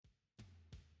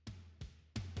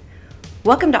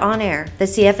Welcome to On Air, the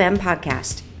CFM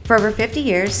podcast. For over 50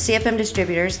 years, CFM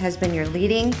Distributors has been your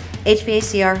leading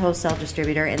HVACR wholesale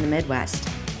distributor in the Midwest.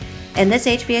 In this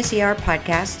HVACR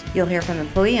podcast, you'll hear from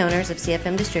employee owners of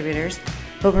CFM Distributors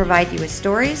who will provide you with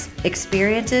stories,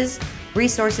 experiences,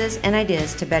 resources, and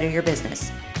ideas to better your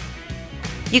business.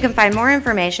 You can find more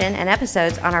information and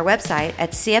episodes on our website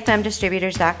at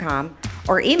cfmdistributors.com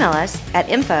or email us at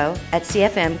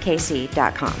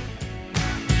info@cfmkc.com.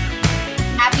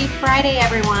 Happy Friday,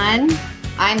 everyone.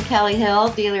 I'm Kelly Hill,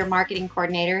 Dealer Marketing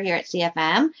Coordinator here at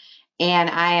CFM, and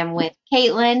I am with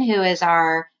Caitlin, who is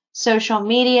our social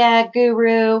media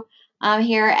guru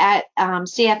here at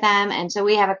CFM, and so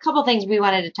we have a couple things we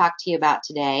wanted to talk to you about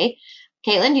today.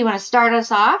 Caitlin, do you want to start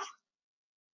us off?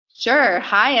 Sure.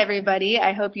 Hi, everybody.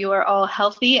 I hope you are all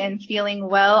healthy and feeling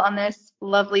well on this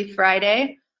lovely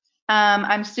Friday.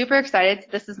 I'm super excited.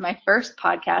 This is my first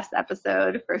podcast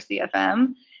episode for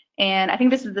CFM, and I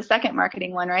think this is the second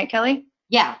marketing one, right, Kelly?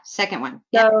 Yeah, second one.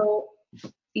 So,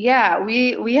 yeah,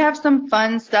 we have some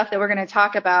fun stuff that we're going to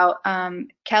talk about.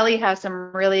 Kelly has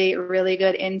some really, really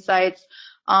good insights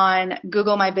on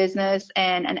Google My Business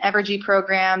and an Evergy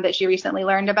program that she recently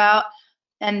learned about,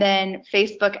 and then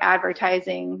Facebook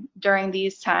advertising during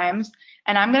these times.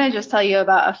 And I'm going to just tell you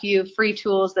about a few free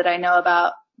tools that I know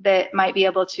about that might be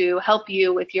able to help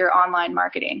you with your online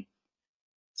marketing.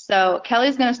 So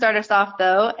Kelly's going to start us off,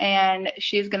 though, and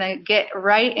she's going to get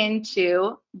right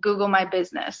into Google My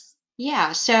Business.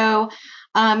 Yeah, so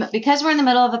because we're in the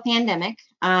middle of a pandemic,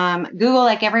 Google,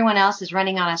 like everyone else, is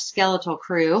running on a skeletal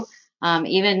crew.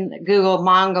 Even Google,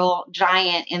 Mongol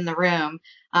giant in the room,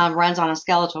 runs on a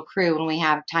skeletal crew when we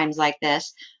have times like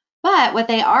this. But what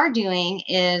they are doing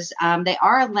is they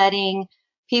are letting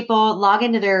people log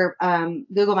into their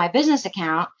Google My Business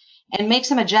account and make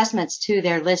some adjustments to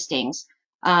their listings.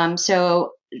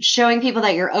 So showing people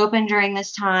that you're open during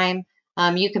this time.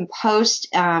 You can post,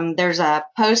 there's a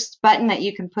post button that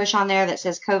you can push on there that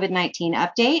says COVID-19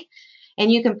 update,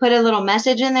 and you can put a little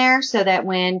message in there so that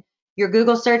when your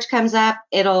Google search comes up,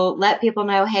 it'll let people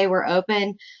know, hey, we're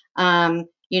open.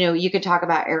 You could talk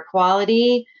about air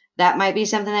quality. That might be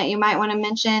something that you might want to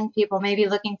mention. People may be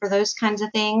looking for those kinds of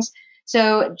things.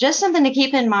 So just something to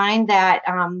keep in mind that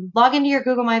log into your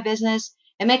Google My Business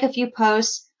and make a few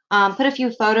posts, put a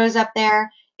few photos up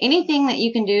there. Anything that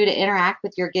you can do to interact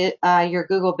with your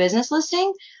Google business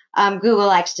listing, Google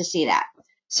likes to see that.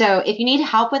 So if you need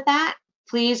help with that,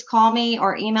 please call me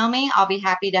or email me. I'll be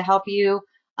happy to help you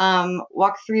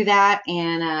walk through that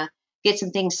and get some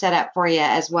things set up for you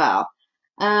as well.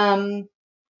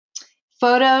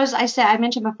 Photos, I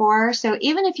mentioned before. So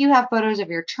even if you have photos of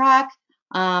your truck,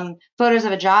 photos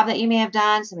of a job that you may have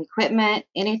done, some equipment,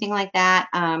 anything like that.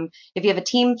 If you have a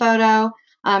team photo,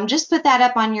 just put that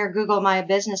up on your Google My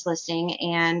Business listing,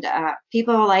 and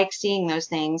people like seeing those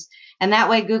things. And that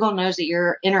way Google knows that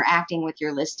you're interacting with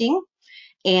your listing.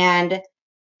 And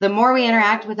the more we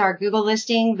interact with our Google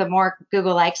listing, the more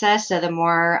Google likes us. So the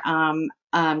more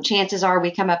chances are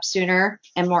we come up sooner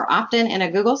and more often in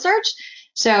a Google search.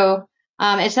 So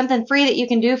it's something free that you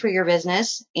can do for your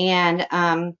business, and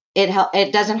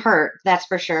it doesn't hurt, that's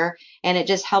for sure. And it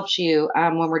just helps you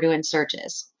when we're doing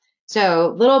searches. So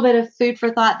a little bit of food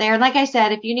for thought there. And like I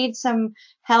said, if you need some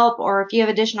help or if you have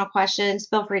additional questions,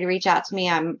 feel free to reach out to me.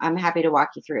 I'm happy to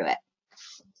walk you through it.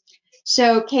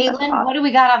 So Caitlin, what do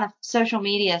we got on the social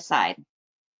media side?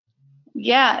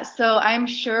 Yeah, so I'm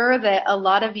sure that a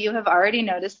lot of you have already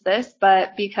noticed this,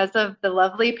 but because of the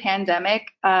lovely pandemic,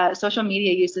 social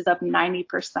media use is up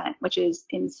 90%, which is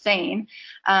insane.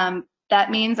 That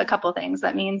means a couple things.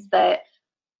 That means that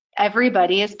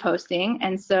everybody is posting,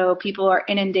 and so people are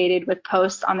inundated with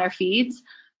posts on their feeds,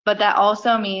 but that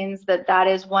also means that that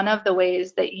is one of the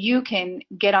ways that you can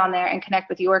get on there and connect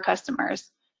with your customers.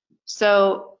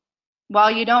 So while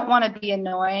you don't want to be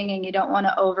annoying and you don't want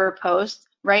to overpost,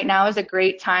 right now is a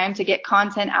great time to get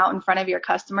content out in front of your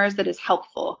customers that is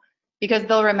helpful, because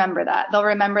they'll remember that. They'll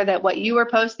remember that what you were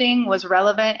posting was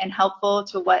relevant and helpful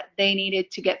to what they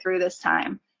needed to get through this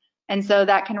time. And so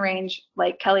that can range,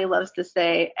 like Kelly loves to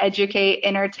say, educate,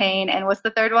 entertain, and what's the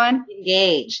third one?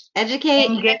 Engage. Educate,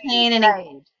 entertain, and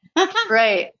engage.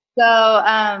 Right.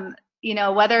 So,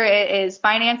 whether it is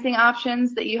financing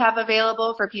options that you have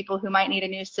available for people who might need a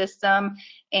new system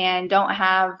and don't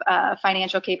have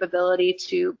financial capability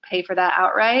to pay for that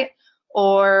outright,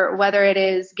 or whether it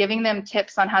is giving them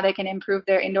tips on how they can improve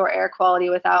their indoor air quality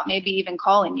without maybe even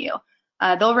calling you,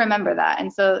 they'll remember that.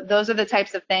 And so those are the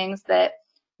types of things that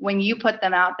when you put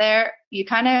them out there, you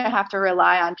kind of have to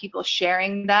rely on people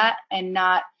sharing that and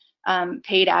not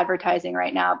paid advertising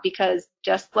right now, because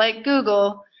just like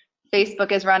Google,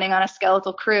 Facebook is running on a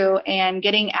skeletal crew, and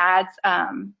getting ads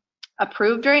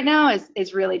approved right now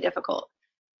is really difficult.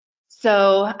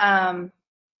 So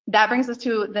that brings us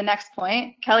to the next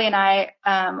point. Kelly and I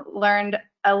learned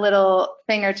a little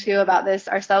thing or two about this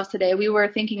ourselves today. We were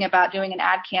thinking about doing an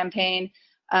ad campaign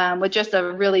with just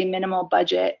a really minimal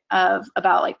budget of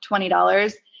about like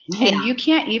 $20. Yeah. And you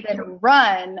can't even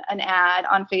run an ad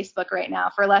on Facebook right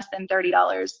now for less than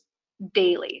 $30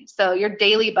 daily. So your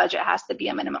daily budget has to be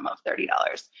a minimum of $30.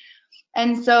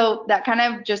 And so that kind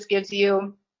of just gives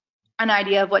you an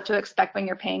idea of what to expect when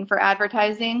you're paying for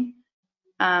advertising,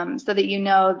 so that you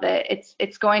know that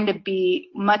it's going to be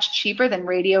much cheaper than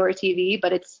radio or TV,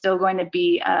 but it's still going to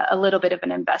be a little bit of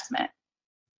an investment.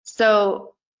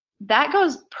 So that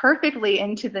goes perfectly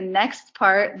into the next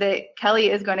part that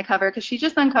Kelly is going to cover, because she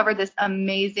just uncovered this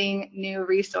amazing new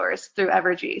resource through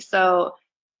Evergy. So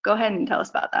go ahead and tell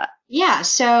us about that. Yeah,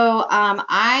 so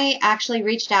I actually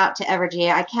reached out to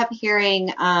Evergy. I kept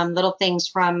hearing little things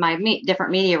from my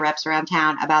different media reps around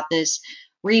town about this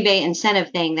rebate incentive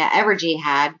thing that Evergy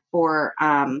had for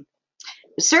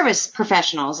service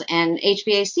professionals and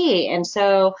HVAC. And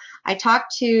so I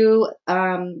talked to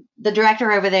the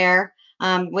director over there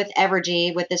with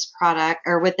Evergy, with this product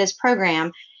or with this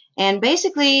program. And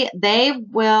basically they'll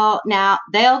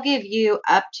give you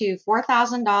up to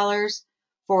 $4,000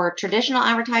 for traditional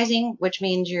advertising, which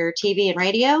means your TV and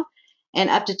radio, and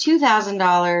up to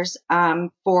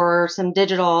 $2,000 for some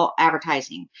digital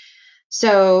advertising.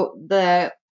 So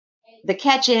the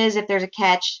catch is, if there's a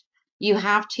catch, you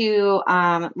have to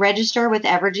register with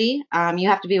Evergy. You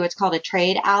have to be what's called a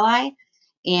trade ally.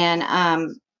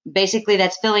 And basically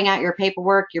that's filling out your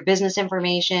paperwork, your business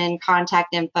information,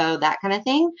 contact info, that kind of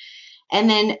thing. And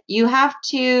then you have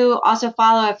to also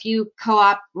follow a few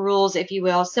co-op rules, if you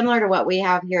will, similar to what we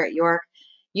have here at York.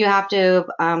 You have to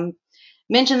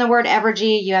mention the word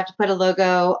Evergy. You have to put a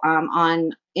logo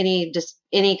on any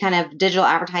kind of digital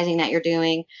advertising that you're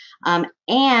doing.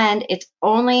 And it's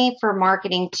only for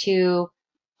marketing to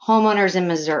homeowners in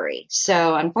Missouri.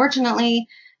 So unfortunately,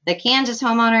 the Kansas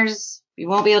homeowners, you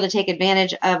won't be able to take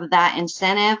advantage of that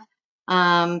incentive.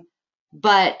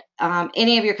 But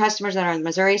any of your customers that are on the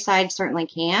Missouri side certainly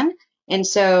can. And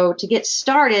so to get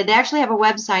started, they actually have a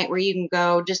website where you can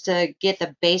go just to get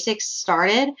the basics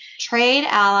started,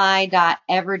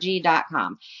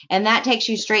 tradeally.evergy.com. And that takes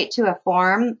you straight to a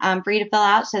form for you to fill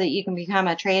out so that you can become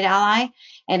a trade ally.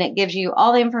 And it gives you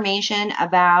all the information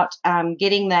about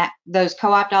getting those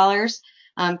co-op dollars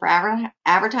for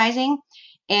advertising.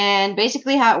 And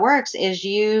basically how it works is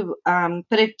you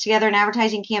put it together an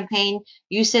advertising campaign,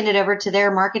 you send it over to their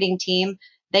marketing team,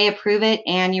 they approve it,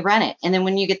 and you run it. And then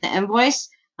when you get the invoice,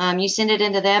 you send it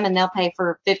into them, and they'll pay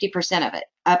for 50% of it,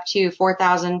 up to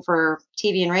 $4,000 for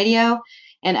TV and radio,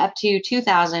 and up to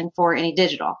 $2,000 for any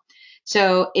digital.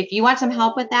 So if you want some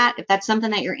help with that, if that's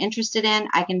something that you're interested in,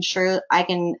 I can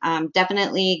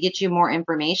definitely get you more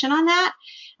information on that,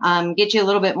 get you a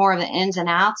little bit more of the ins and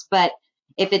outs. But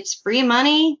if it's free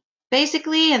money,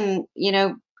 basically, and,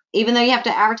 even though you have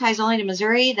to advertise only to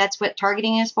Missouri, that's what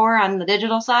targeting is for on the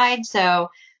digital side. So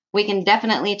we can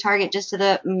definitely target just to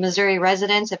the Missouri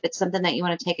residents if it's something that you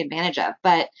want to take advantage of.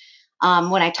 But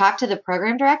when I talked to the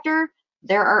program director,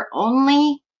 there are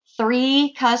only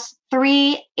three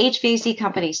HVAC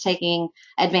companies taking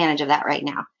advantage of that right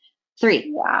now.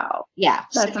 3. Wow. Yeah.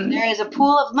 So there is a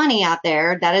pool of money out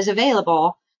there that is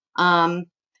available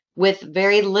with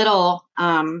very little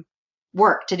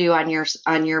work to do on your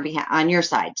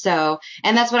side. So,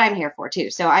 and that's what I'm here for too.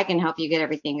 So I can help you get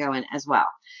everything going as well.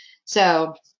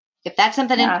 So if that's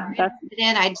something you're interested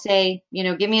in, I'd say,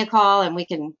 give me a call and we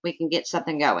can get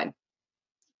something going.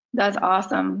 That's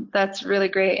awesome. That's really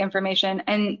great information.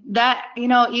 And that,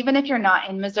 even if you're not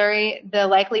in Missouri, the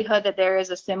likelihood that there is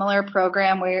a similar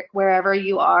program wherever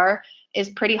you are is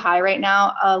pretty high right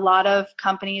now. A lot of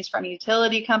companies, from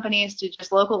utility companies to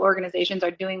just local organizations,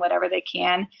 are doing whatever they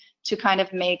can to kind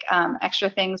of make extra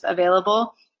things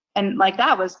available. And like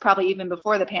that was probably even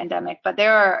before the pandemic, but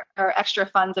there are extra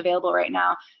funds available right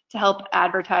now to help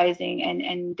advertising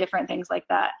and different things like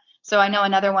that. So I know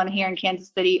another one here in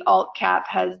Kansas City, AltCap,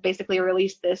 has basically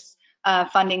released this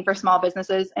funding for small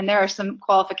businesses, and there are some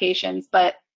qualifications,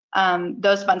 but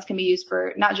those funds can be used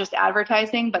for not just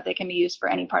advertising, but they can be used for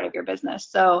any part of your business.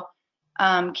 So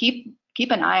keep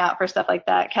an eye out for stuff like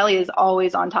that. Kelly is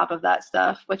always on top of that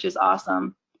stuff, which is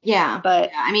awesome. Yeah,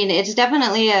 but I mean, it's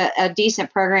definitely a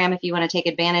decent program if you want to take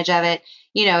advantage of it.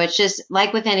 It's just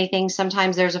like with anything,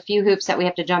 sometimes there's a few hoops that we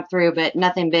have to jump through, but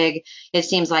nothing big, it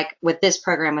seems like, with this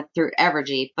program through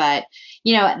Evergy. But,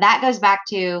 that goes back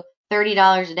to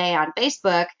 $30 a day on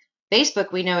Facebook.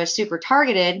 Facebook we know is super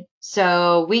targeted,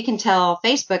 so we can tell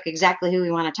Facebook exactly who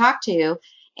we want to talk to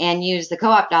and use the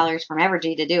co-op dollars from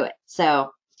Evergy to do it.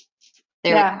 So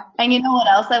there we go. And you know what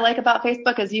else I like about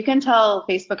Facebook is you can tell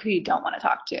Facebook who you don't want to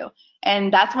talk to.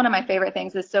 And that's one of my favorite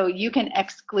things is so you can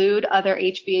exclude other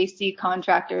HVAC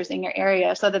contractors in your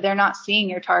area so that they're not seeing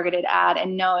your targeted ad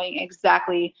and knowing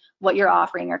exactly what you're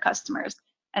offering your customers.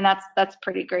 And that's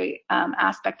pretty great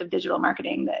aspect of digital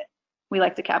marketing that we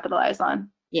like to capitalize on.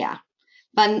 Yeah,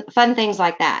 fun things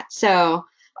like that. So,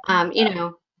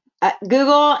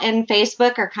 Google and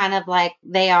Facebook are kind of like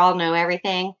they all know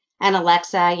everything. And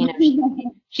Alexa,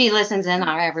 she listens in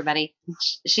on everybody.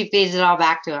 She feeds it all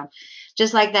back to them,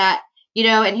 just like that.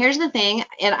 And here's the thing,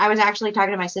 and I was actually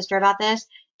talking to my sister about this.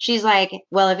 She's like,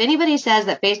 well, if anybody says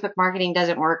that Facebook marketing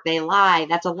doesn't work, they lie.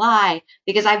 That's a lie,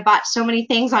 because I've bought so many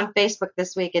things on Facebook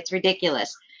this week. It's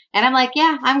ridiculous. And I'm like,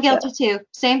 yeah, I'm guilty too.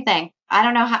 Same thing. I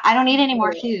don't know how, I don't need any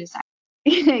more shoes.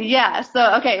 Yeah.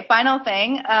 So, okay. Final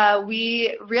thing.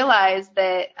 We realized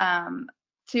that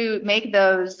to make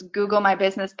those Google My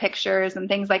Business pictures and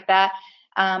things like that,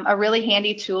 a really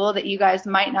handy tool that you guys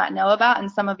might not know about, and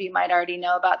some of you might already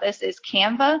know about this, is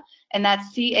Canva, and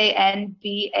that's canva.com.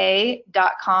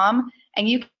 And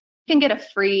you can get a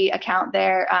free account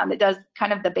there that does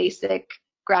kind of the basic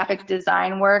graphic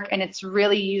design work, and it's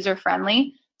really user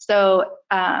friendly. So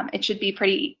it should be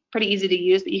pretty easy to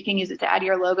use, but you can use it to add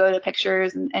your logo to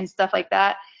pictures and stuff like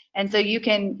that. And so you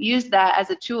can use that as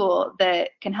a tool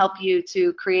that can help you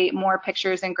to create more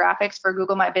pictures and graphics for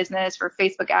Google My Business, for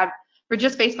Facebook ad, for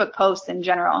just Facebook posts in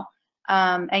general.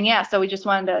 And yeah, so we just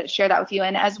wanted to share that with you.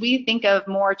 And as we think of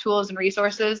more tools and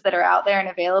resources that are out there and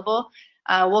available,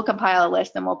 we'll compile a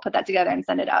list and we'll put that together and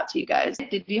send it out to you guys.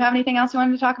 Did you have anything else you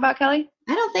wanted to talk about, Kelly?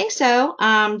 I don't think so.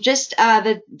 Just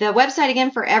the website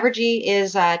again for Evergy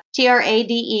is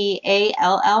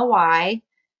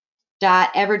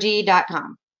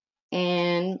tradeally.evergy.com.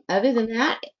 And other than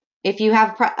that, if you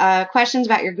have questions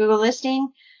about your Google listing,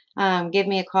 give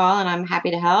me a call and I'm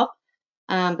happy to help.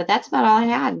 But that's about all I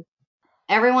had.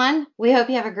 Everyone, we hope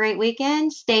you have a great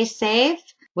weekend. Stay safe.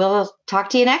 We'll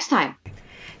talk to you next time.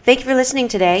 Thank you for listening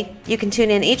today. You can tune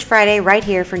in each Friday right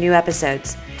here for new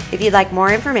episodes. If you'd like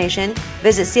more information,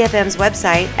 visit CFM's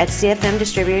website at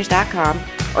cfmdistributors.com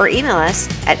or email us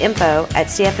at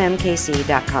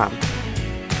info@cfmkc.com.